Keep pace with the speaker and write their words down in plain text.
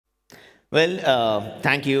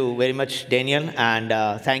Thank you very much, Daniel, and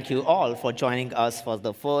thank you all for joining us for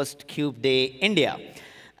the first Cube Day India.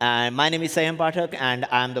 My name is Saiyam Pathak, and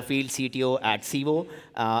I'm the field CTO at Civo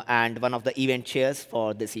and one of the event chairs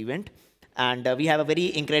for this event. And we have a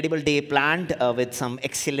very incredible day planned with some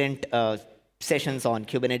excellent sessions on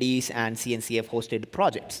Kubernetes and CNCF hosted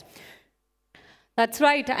projects. That's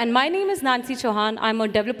right. And my name is Nancy Chauhan. I'm a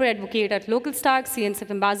developer advocate at LocalStack,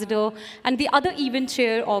 CNCF ambassador, and the other event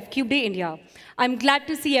chair of Cube Day India. I'm glad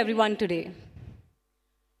to see everyone today.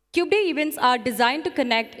 Cube Day events are designed to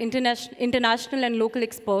connect international and local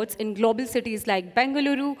experts in global cities like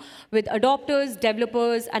Bengaluru with adopters,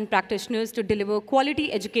 developers, and practitioners to deliver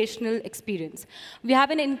quality educational experience. We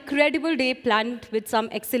have an incredible day planned with some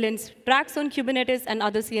excellent tracks on Kubernetes and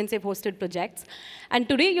other CNCF-hosted projects. And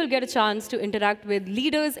today you'll get a chance to interact with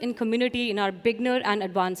leaders in community in our beginner and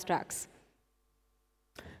advanced tracks.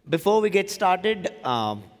 Before we get started,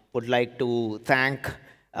 would like to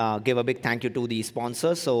give a big thank you to the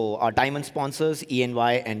sponsors. So our diamond sponsors,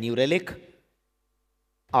 ENY and New Relic.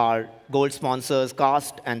 Our gold sponsors,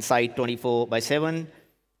 Cast and Site 24/7.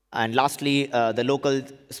 And lastly, the local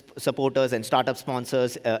supporters and startup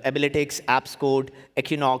sponsors, Abilitix, AppsCode,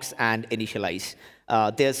 Equinox, and Initialize.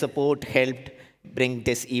 Their support helped bring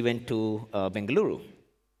this event to Bengaluru.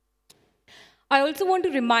 I also want to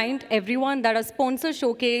remind everyone that our sponsor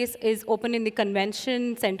showcase is open in the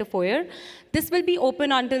convention center foyer. This will be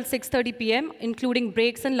open until 6:30 p.m., including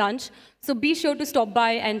breaks and lunch. So be sure to stop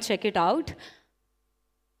by and check it out.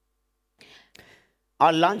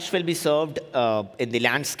 Our lunch will be served in the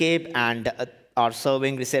landscape, and our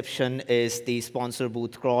serving reception is the sponsor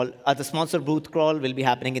booth crawl. The sponsor booth crawl will be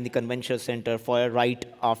happening in the convention center foyer right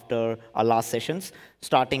after our last sessions,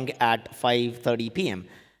 starting at 5:30 p.m.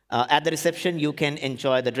 At the reception, you can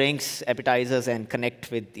enjoy the drinks, appetizers, and connect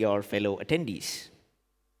with your fellow attendees.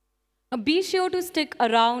 Be sure to stick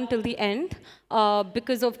around till the end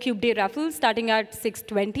because of Cube Day raffles starting at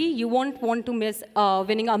 6:20. You won't want to miss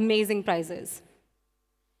winning amazing prizes.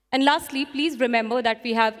 And lastly, please remember that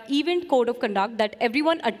we have event code of conduct that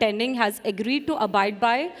everyone attending has agreed to abide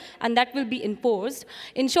by, and that will be enforced.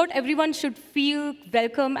 In short, everyone should feel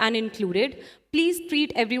welcome and included. Please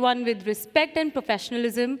treat everyone with respect and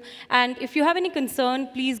professionalism. And if you have any concern,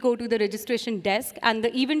 please go to the registration desk, and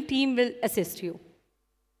the event team will assist you.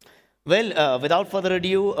 Without further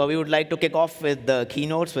ado, we would like to kick off with the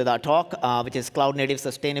keynotes with our talk, which is Cloud Native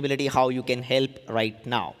Sustainability, How You Can Help Right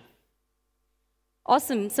Now.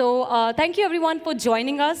 Awesome. So thank you, everyone, for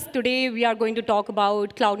joining us. Today, we are going to talk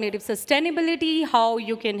about cloud native sustainability, how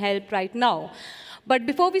you can help right now. But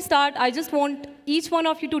before we start, I just want each one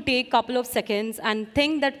of you to take a couple of seconds and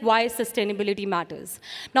think that why sustainability matters.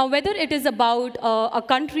 Now, whether it is about a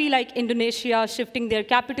country like Indonesia shifting their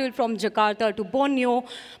capital from Jakarta to Borneo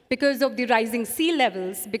because of the rising sea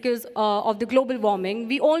levels, because of the global warming,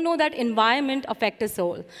 we all know that environment affects us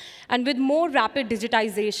all. And with more rapid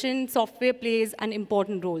digitization, software plays an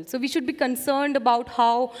important role. So we should be concerned about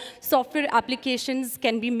how software applications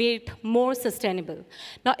can be made more sustainable.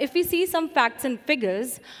 Now, if we see some facts and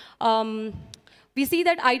figures, we see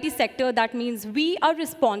that IT sector, that means we are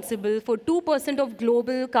responsible for 2% of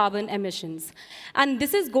global carbon emissions. And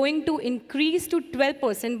this is going to increase to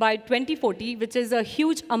 12% by 2040, which is a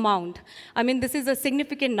huge amount. I mean, this is a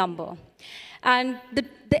significant number. And the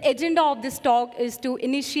agenda of this talk is to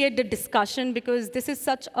initiate the discussion because this is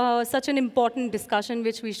such an important discussion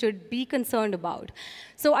which we should be concerned about.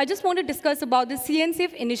 So I just want to discuss about the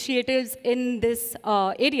CNCF initiatives in this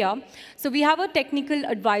area. So we have a technical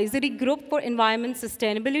advisory group for environment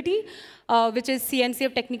sustainability, which is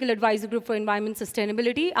CNCF Technical Advisory Group for Environment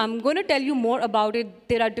Sustainability. I'm going to tell you more about it.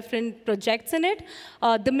 There are different projects in it.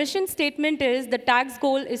 The mission statement is the TAG's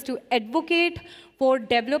goal is to advocate for,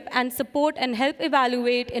 develop, and support and help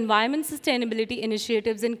evaluate environment sustainability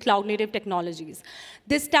initiatives in cloud-native technologies.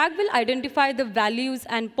 This tag will identify the values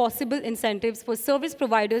and possible incentives for service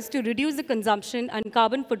providers to reduce the consumption and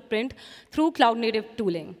carbon footprint through cloud-native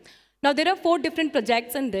tooling. Now, there are 4 different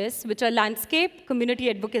projects in this, which are landscape,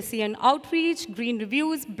 community advocacy and outreach, green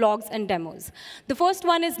reviews, blogs, and demos. The first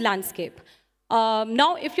one is landscape.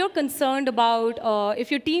 Now, if you're concerned about, if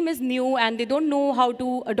your team is new and they don't know how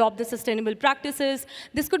to adopt the sustainable practices,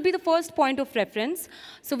 this could be the first point of reference.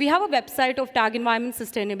 So we have a website of Tag Environment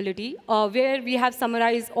Sustainability, where we have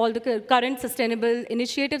summarized all the current sustainable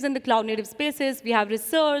initiatives in the cloud-native spaces. We have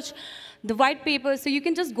research, the white paper. So you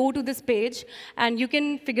can just go to this page, and you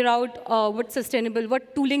can figure out what's sustainable,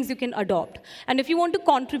 what toolings you can adopt. And if you want to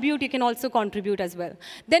contribute, you can also contribute as well.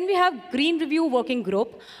 Then we have Green Review Working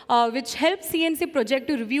Group, which helps CNC project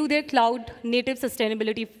to review their cloud-native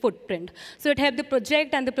sustainability footprint. So it helps the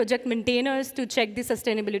project and the project maintainers to check the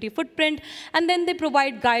sustainability footprint, and then they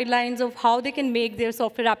provide guidelines of how they can make their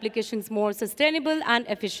software applications more sustainable and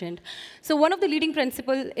efficient. So one of the leading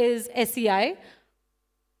principles is SEI.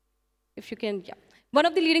 If you can, yeah. One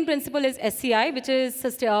of the leading principles is SCI, which is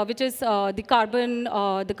the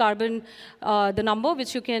number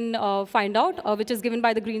which you can find out, which is given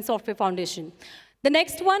by the Green Software Foundation. The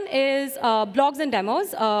next one is blogs and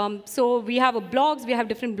demos. So we have blogs, we have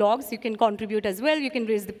different blogs. You can contribute as well. You can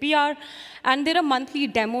raise the PR. And there are monthly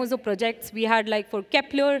demos of projects. We had like for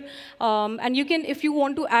Kepler. And you can, if you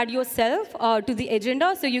want to add yourself to the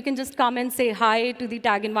agenda, so you can just come and say hi to the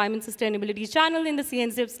Tag Environment Sustainability channel in the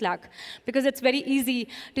CNCF Slack. Because it's very easy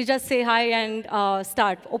to just say hi and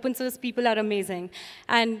start. Open source people are amazing.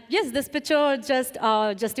 And yes, this picture just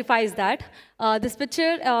justifies that. This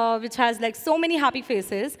picture, which has like so many happy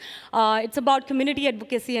faces, it's about community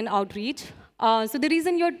advocacy and outreach. So the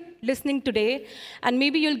reason you're listening today, and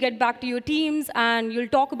maybe you'll get back to your teams, and you'll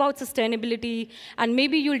talk about sustainability, and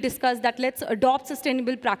maybe you'll discuss that let's adopt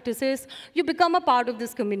sustainable practices, you become a part of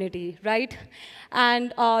this community, right?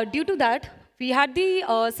 And due to that, we had the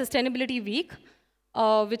Sustainability Week,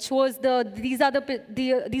 which was these are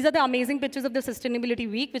the amazing pictures of the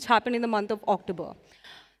Sustainability Week, which happened in the month of October.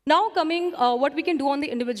 Now coming, what we can do on the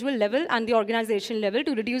individual level and the organization level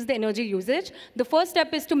to reduce the energy usage. The first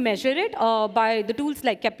step is to measure it by the tools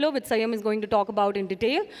like Kepler, which Saiyam is going to talk about in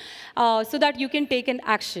detail, so that you can take an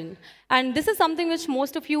action. And this is something which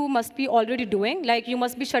most of you must be already doing. Like you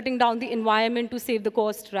must be shutting down the environment to save the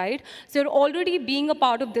cost, right? So you're already being a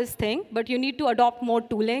part of this thing, but you need to adopt more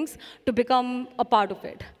toolings to become a part of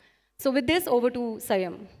it. So with this, over to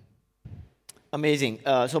Saiyam. Amazing.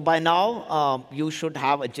 So by now, you should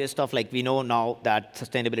have a gist of, like, we know now that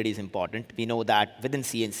sustainability is important. We know that within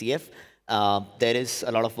CNCF, there is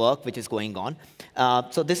a lot of work which is going on.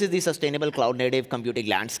 So this is the sustainable cloud-native computing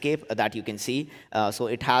landscape that you can see. So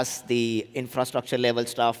it has the infrastructure level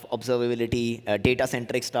stuff, observability,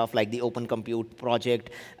 data-centric stuff like the Open Compute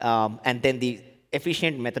project, and then the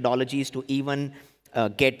efficient methodologies to even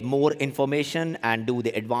get more information and do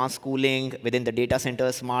the advanced cooling within the data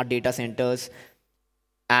centers, smart data centers.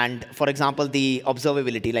 And for example, the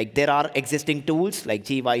observability, like there are existing tools like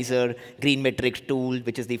GVisor, Green Metrics tool,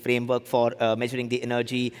 which is the framework for measuring the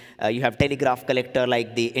energy. You have Telegraph Collector,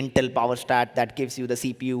 like the Intel PowerStat that gives you the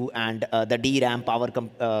CPU and the DRAM power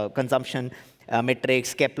consumption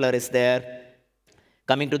metrics. Kepler is there.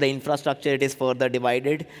 Coming to the infrastructure, it is further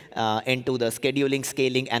divided into the scheduling,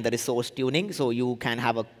 scaling, and the resource tuning. So you can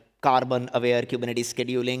have a carbon-aware Kubernetes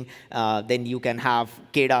scheduling. Then you can have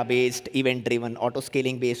KDA-based, event-driven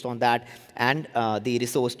auto-scaling based on that, and the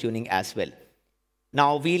resource tuning as well.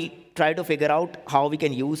 Now, we'll try to figure out how we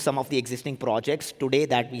can use some of the existing projects today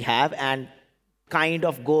that we have and kind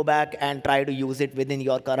of go back and try to use it within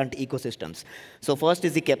your current ecosystems. So first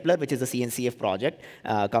is the Kepler, which is a CNCF project,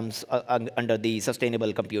 comes under the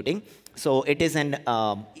sustainable computing. So it is an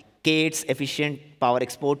K8s efficient power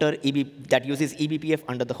exporter that uses eBPF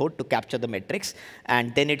under the hood to capture the metrics,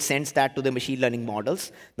 and then it sends that to the machine learning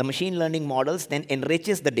models. The machine learning models then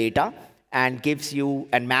enriches the data and gives you,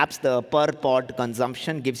 and maps the per pod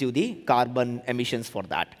consumption, gives you the carbon emissions for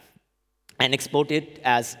that, and export it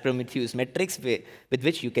as Prometheus metrics with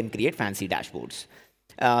which you can create fancy dashboards.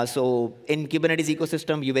 So in Kubernetes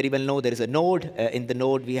ecosystem, you very well know there is a node. In the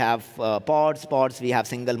node, we have pods. Pods, we have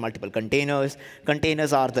single multiple containers.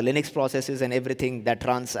 Containers are the Linux processes and everything that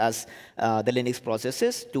runs as the Linux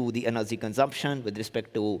processes to the energy consumption with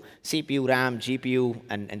respect to CPU, RAM, GPU,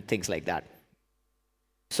 and things like that.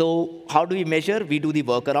 So how do we measure? We do the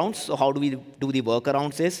workarounds. So how do we do the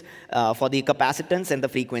workarounds is for the capacitance and the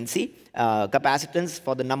frequency. Capacitance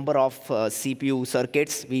for the number of CPU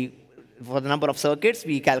circuits, for the number of circuits,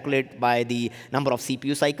 we calculate by the number of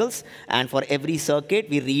CPU cycles. And for every circuit,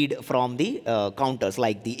 we read from the counters,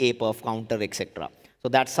 like the APerf counter, etc. So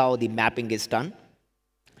that's how the mapping is done.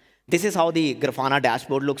 This is how the Grafana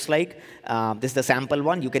dashboard looks like. This is the sample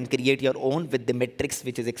one. You can create your own with the metrics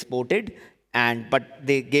which is exported. But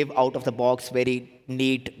they give out of the box very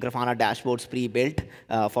neat Grafana dashboards pre-built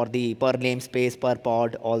for the per namespace, per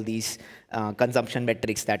pod, all these consumption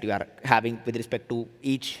metrics that you are having with respect to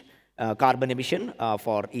each carbon emission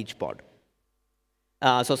for each pod.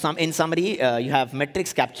 So in summary, you have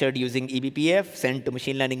metrics captured using eBPF, sent to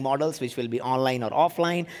machine learning models, which will be online or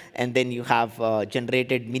offline. And then you have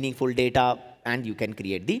generated meaningful data and you can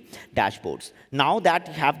create the dashboards. Now that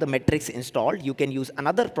you have the metrics installed, you can use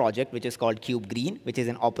another project which is called KubeGreen, which is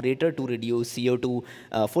an operator to reduce CO2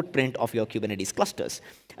 footprint of your Kubernetes clusters.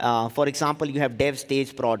 For example, you have dev,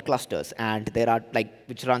 stage, prod clusters, and there are like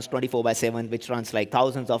which runs 24/7, which runs like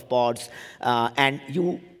thousands of pods, and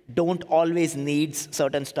you don't always need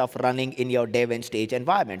certain stuff running in your dev and stage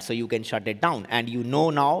environment, so you can shut it down. And you know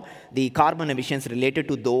now the carbon emissions related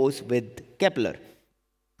to those with Kepler.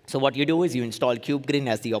 So what you do is you install KubeGreen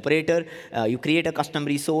as the operator. You create a custom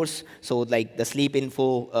resource. So like the sleep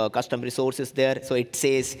info custom resource is there. So it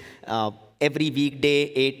says every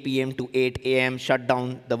weekday, 8 p.m. to 8 a.m., shut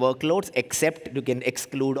down the workloads, except you can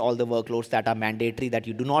exclude all the workloads that are mandatory that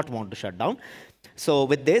you do not want to shut down. So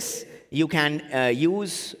with this, you can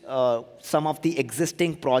use some of the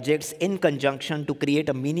existing projects in conjunction to create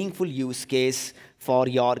a meaningful use case for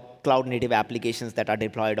your cloud-native applications that are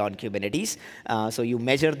deployed on Kubernetes. So you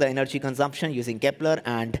measure the energy consumption using Kepler,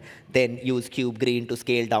 and then use KubeGreen to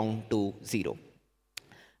scale down to 0.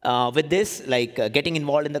 With this, like getting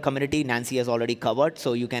involved in the community, Nancy has already covered.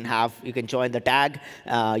 So you can join the tag.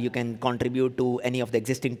 You can contribute to any of the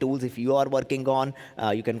existing tools if you are working on.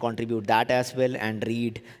 You can contribute that as well and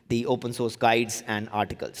read the open source guides and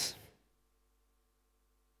articles.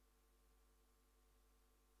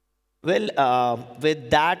 Well, with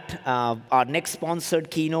that, our next sponsored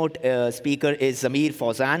keynote speaker is Zamir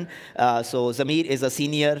Fauzan. So Zamir is a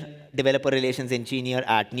senior developer relations engineer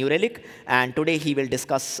at New Relic, and today he will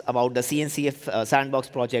discuss about the CNCF sandbox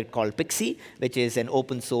project called Pixie, which is an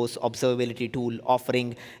open source observability tool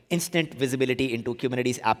offering instant visibility into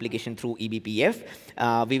Kubernetes application through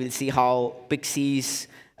eBPF. We will see how Pixie's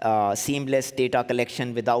seamless data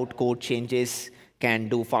collection without code changes can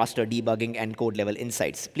do faster debugging and code level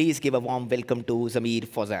insights. Please give a warm welcome to Zamir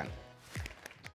Fauzan.